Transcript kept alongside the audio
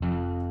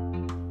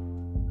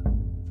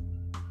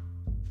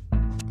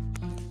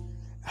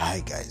Hi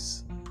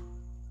guys,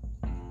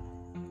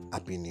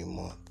 happy new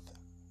month.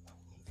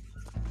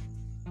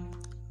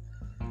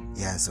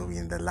 So we're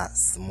in the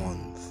last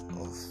month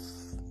of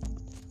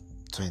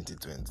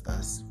 2020.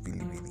 That's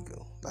really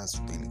cool. That's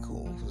really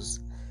cool because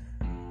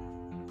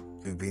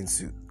we've been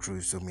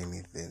through so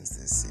many things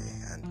this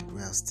year and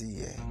we are still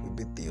here.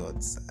 We beat the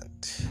odds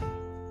and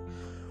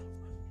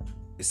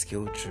we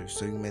scaled through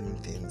so many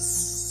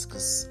things,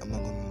 because I'm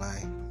not gonna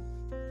lie,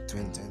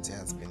 2020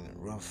 has been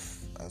rough,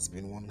 has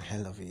been one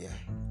hell of a year.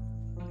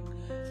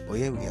 But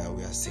here we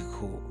are still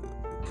cool,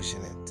 we're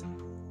pushing it.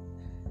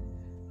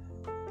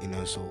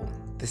 So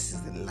this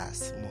is the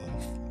last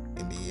month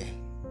in the year.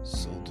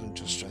 So don't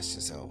just stress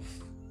yourself.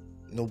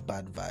 No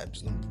bad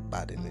vibes, no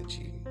bad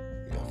energy.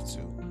 You have to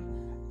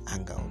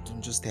hang out.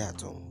 Don't just stay at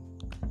home.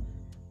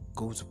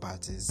 Go to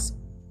parties,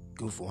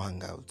 go for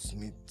hangouts,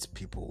 meet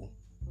people.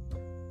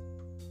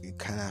 You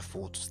can't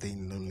afford to stay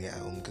lonely at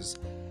home because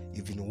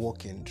you've been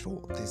walking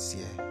through this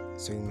year.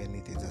 So many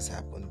things has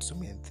happened, so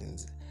many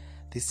things.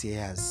 This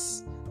year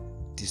has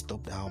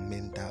disturbed our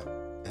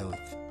mental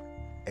health,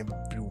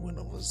 every one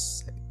of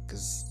us,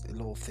 because a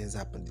lot of things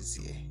happened this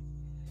year.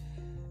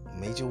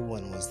 Major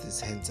one was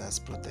this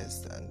Hentas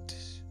protest, and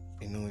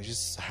you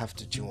just have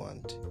to chill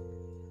and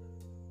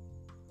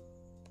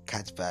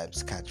catch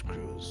vibes, catch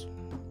crews.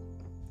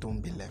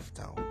 Don't be left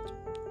out.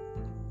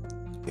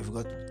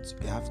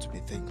 You have to be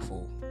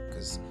thankful,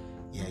 because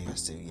you're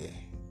still here.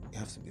 You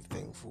have to be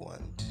thankful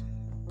and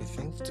be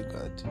thankful to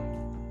God,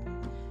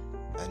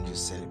 and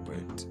just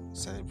celebrate,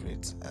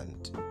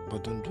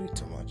 but don't do it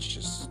too much.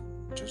 Just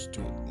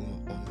do it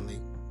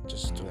only.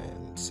 Just do it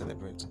and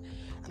celebrate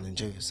and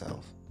enjoy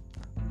yourself,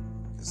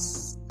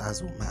 because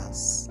that's what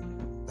matters.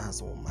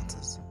 That's what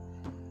matters.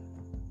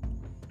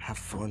 Have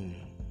fun,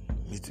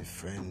 meet with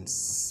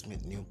friends,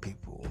 meet new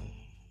people.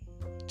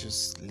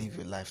 Just live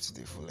your life to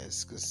the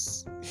fullest,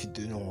 because you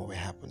don't know what will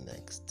happen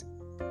next.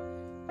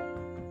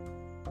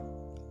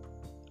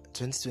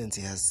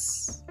 2020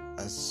 has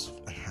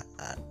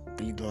I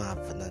really don't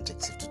have an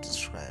adjective to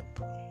describe,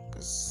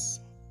 because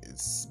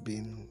it's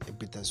been a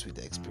bittersweet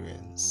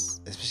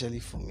experience, especially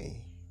for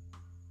me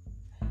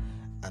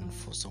and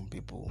for some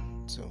people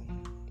too.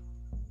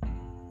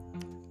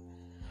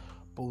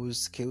 But we'll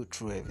scale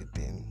through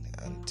everything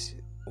and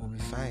we'll be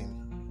fine.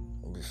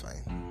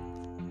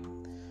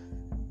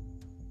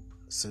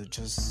 So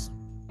just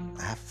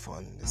have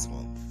fun this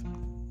month.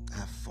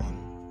 Have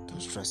fun.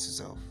 Don't stress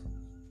yourself.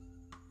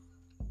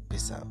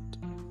 Peace out.